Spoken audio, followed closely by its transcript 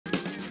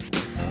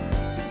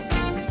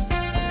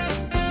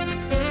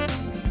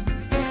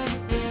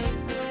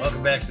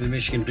Welcome back to the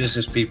Michigan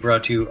Business Beat,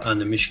 brought to you on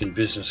the Michigan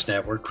Business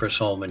Network. Chris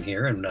Holman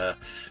here, and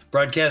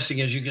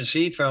broadcasting, as you can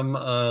see, from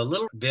a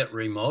little bit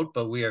remote,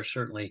 but we are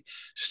certainly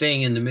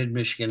staying in the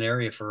mid-Michigan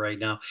area for right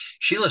now.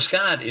 Sheila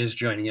Scott is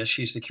joining us.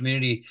 She's the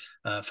Community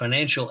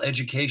Financial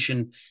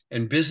Education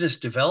and Business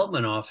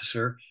Development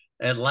Officer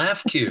at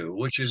LAFCU,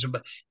 which is an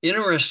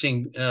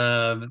interesting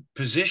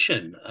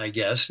position, I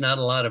guess. Not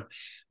a lot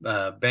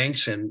of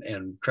banks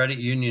and credit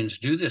unions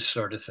do this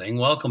sort of thing.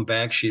 Welcome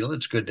back, Sheila.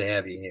 It's good to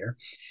have you here.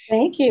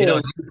 Thank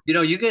You you.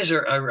 know, you guys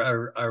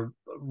are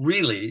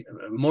really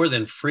more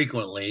than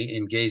frequently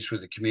engaged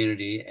with the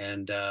community,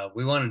 and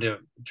we wanted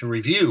to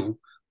review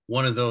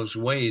one of those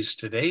ways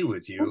today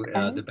with you,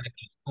 Okay. the back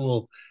to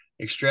school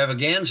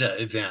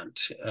extravaganza event,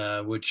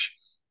 which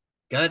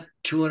got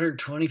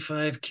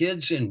 225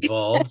 kids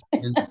involved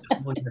in the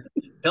school year.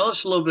 Tell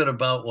us a little bit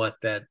about what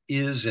that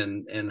is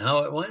and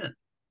how it went.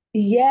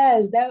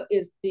 Yes, that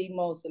is the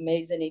most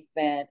amazing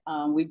event.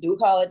 We do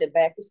call it the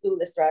Back to School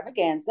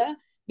Extravaganza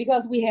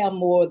because we have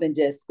more than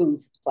just school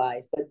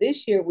supplies. But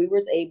this year we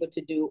was able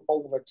to do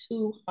over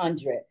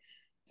 200,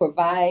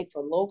 provide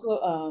for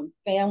local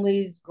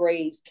families,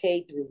 grades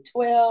K through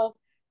 12,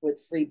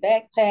 with free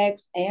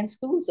backpacks and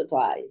school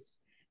supplies.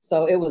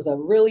 So it was a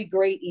really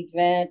great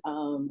event. A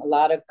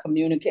lot of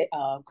community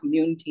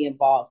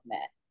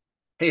involvement.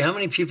 Hey, how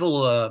many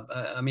people?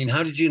 I mean,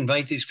 how did you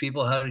invite these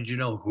people? How did you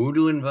know who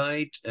to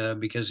invite?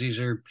 Because these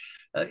are,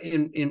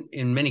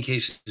 in many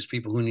cases,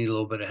 people who need a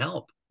little bit of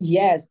help.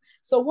 Yes.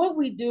 So what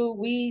we do,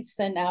 we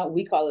send out,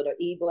 we call it an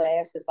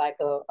e-blast. It's like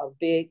a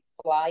big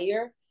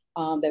flyer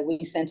that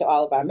we send to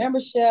all of our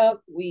membership.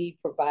 We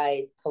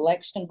provide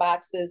collection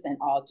boxes in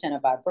all 10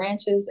 of our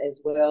branches, as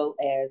well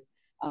as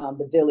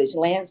the Village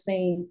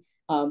Lansing.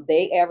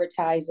 They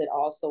advertise it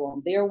also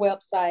on their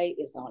website.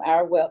 It's on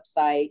our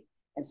website.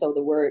 And so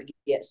the word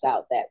gets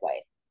out that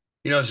way.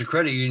 As a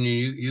credit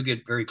union, you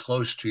get very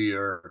close to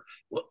your,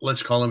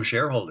 let's call them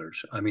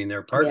shareholders. I mean,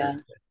 they're partners Yeah.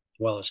 as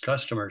well as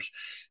customers,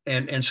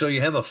 and so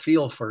you have a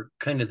feel for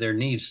kind of their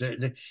needs.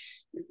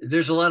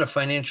 There's a lot of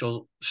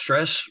financial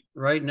stress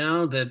right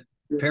now that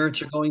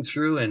parents are Yes. going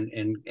through,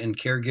 and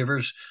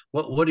caregivers.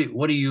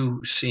 What are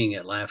you seeing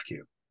at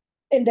LAFCU?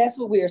 And that's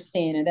what we're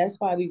seeing. And that's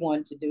why we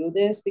wanted to do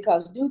this,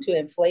 because due to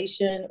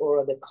inflation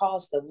or the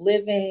cost of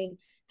living,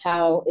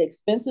 how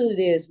expensive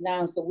it is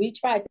now. So we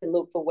tried to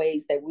look for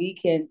ways that we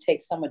can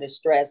take some of the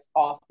stress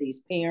off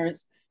these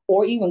parents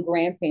or even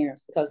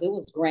grandparents, because it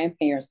was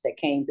grandparents that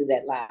came through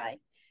that line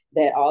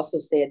that also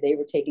said they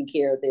were taking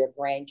care of their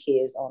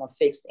grandkids on a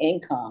fixed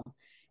income.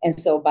 And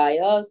so by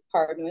us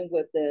partnering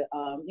with the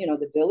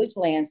Village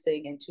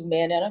Lansing and Two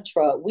Men in a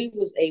Truck, we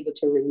was able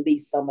to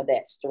release some of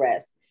that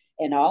stress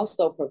and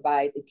also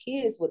provide the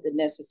kids with the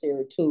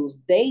necessary tools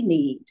they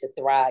need to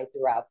thrive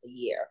throughout the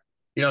year.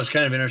 It's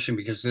kind of interesting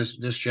because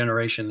this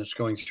generation that's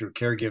going through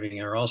caregiving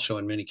are also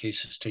in many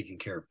cases taking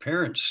care of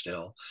parents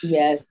still,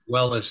 Yes,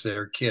 well as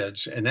their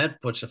kids, and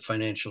that puts a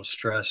financial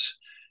stress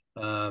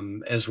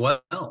as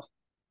well.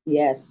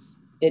 yes,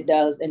 it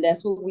does. And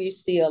that's what we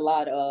see a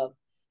lot of.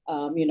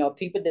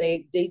 People,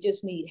 they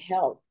just need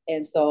help.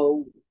 And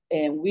so,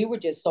 and we were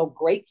just so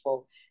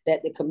grateful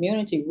that the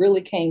community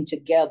really came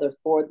together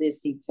for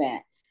this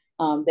event.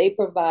 They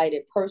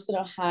provided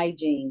personal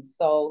hygiene.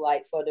 So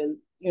like for the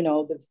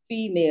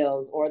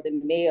females or the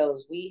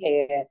males,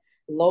 we had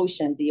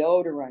lotion,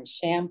 deodorant,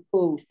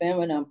 shampoo,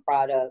 feminine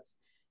products.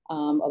 A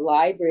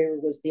library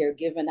was there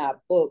giving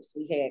out books.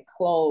 We had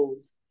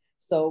clothes.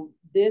 So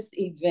this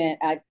event,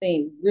 I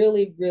think,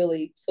 really,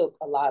 really took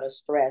a lot of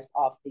stress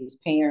off these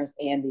parents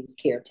and these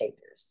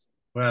caretakers.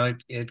 Well,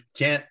 it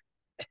can't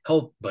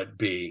help but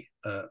be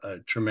a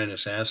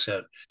tremendous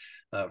asset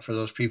for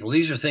those people.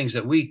 These are things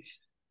that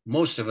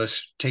most of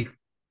us take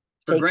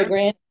for Take for granted.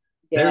 granted.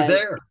 They're Yes,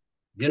 there,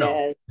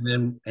 yes.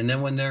 and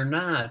then when they're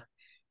not,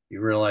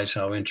 you realize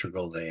how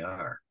integral they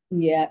are.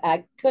 Yeah,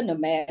 I couldn't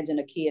imagine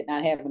a kid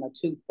not having a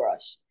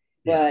toothbrush.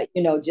 Yeah.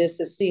 But, just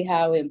to see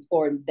how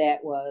important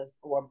that was,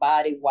 or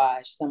body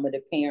wash, some of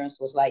the parents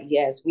was like,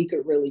 yes, we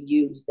could really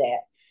use that.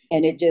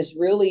 And it just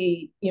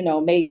really,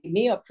 made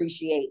me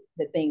appreciate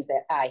the things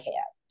that I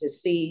have to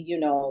see,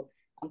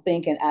 I'm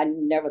thinking I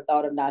never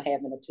thought of not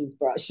having a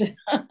toothbrush.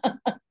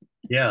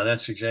 Yeah,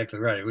 that's exactly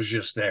right. It was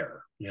just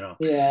there.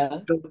 Yeah.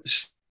 So,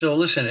 so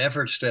listen,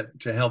 efforts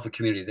to help the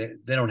community,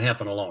 they don't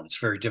happen alone. It's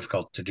very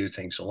difficult to do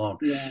things alone.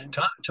 Yeah.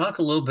 Talk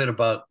a little bit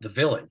about the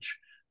village,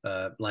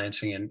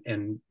 Lansing,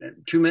 and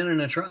Two Men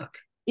in a Truck.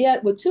 Yeah,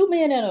 with Two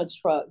Men in a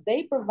Truck,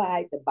 they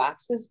provide the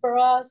boxes for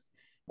us,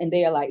 and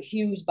they are like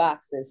huge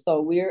boxes.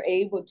 So we're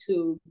able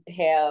to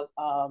have,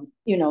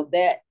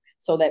 that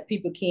so that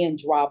people can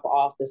drop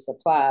off the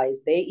supplies.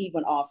 They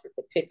even offer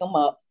to pick them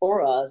up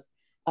for us,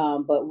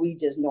 but we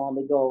just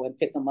normally go and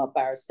pick them up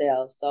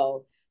ourselves.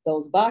 So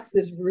those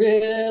boxes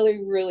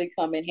really, really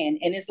come in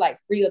handy, and it's like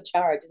free of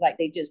charge. It's like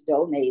they just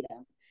donate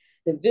them.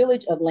 The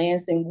Village of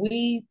Lansing,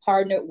 we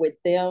partnered with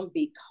them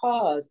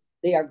because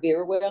they are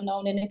very well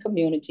known in the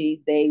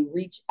community. They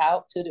reach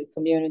out to the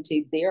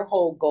community. Their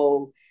whole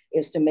goal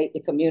is to make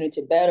the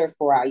community better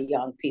for our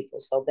young people.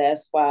 So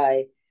that's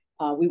why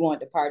we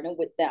wanted to partner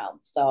with them.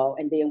 So,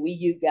 and then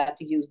you got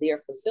to use their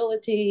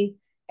facility.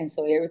 And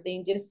so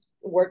everything just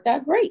worked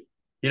out great.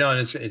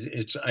 And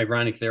it's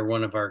ironic. They're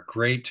one of our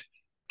great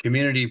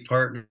community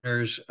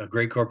partners, a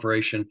great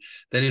corporation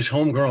that is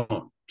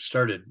homegrown,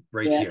 started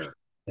right here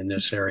in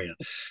this area.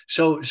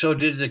 So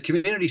did the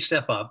community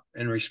step up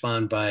and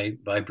respond by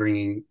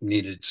bringing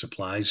needed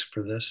supplies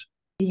for this?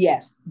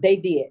 Yes, they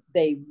did.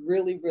 They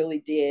really, really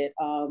did.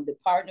 The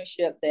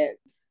partnership that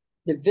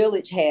the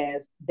village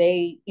has,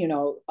 they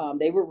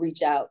would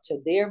reach out to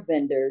their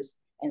vendors.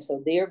 And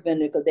so their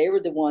vendor, because they were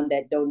the one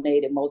that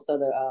donated most of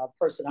the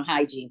personal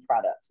hygiene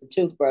products, the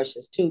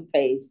toothbrushes,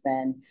 toothpaste,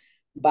 and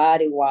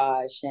body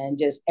wash, and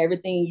just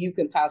everything you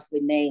can possibly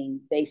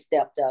name, they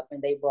stepped up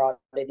and they brought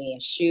it in,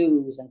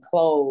 shoes and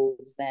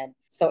clothes. And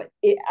so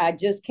I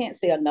just can't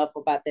say enough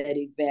about that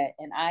event.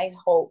 And I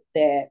hope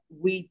that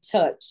we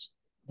touch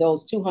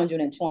those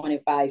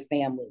 225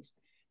 families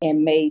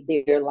and made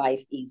their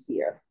life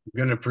easier. I'm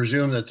going to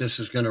presume that this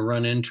is going to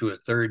run into a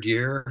third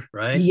year,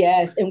 right?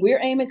 Yes, and we're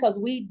aiming because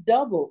we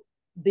doubled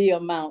the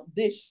amount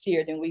this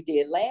year than we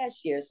did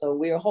last year. So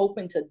we're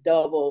hoping to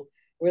double.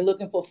 We're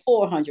looking for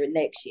 400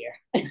 next year.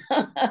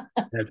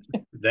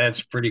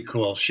 That's pretty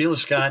cool. Sheila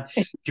Scott,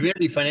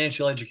 Community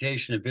Financial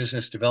Education and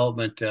Business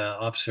Development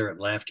Officer at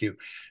LAFCU.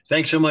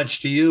 Thanks so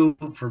much to you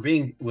for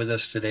being with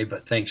us today,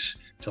 but thanks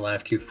to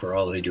LAFCU for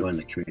all they do in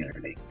the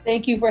community.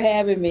 Thank you for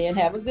having me, and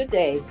have a good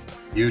day.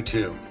 You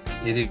too.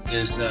 It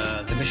is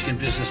the Michigan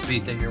Business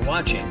Beat that you're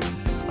watching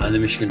on the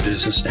Michigan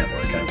Business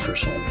Network. I'm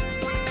Chris Holman.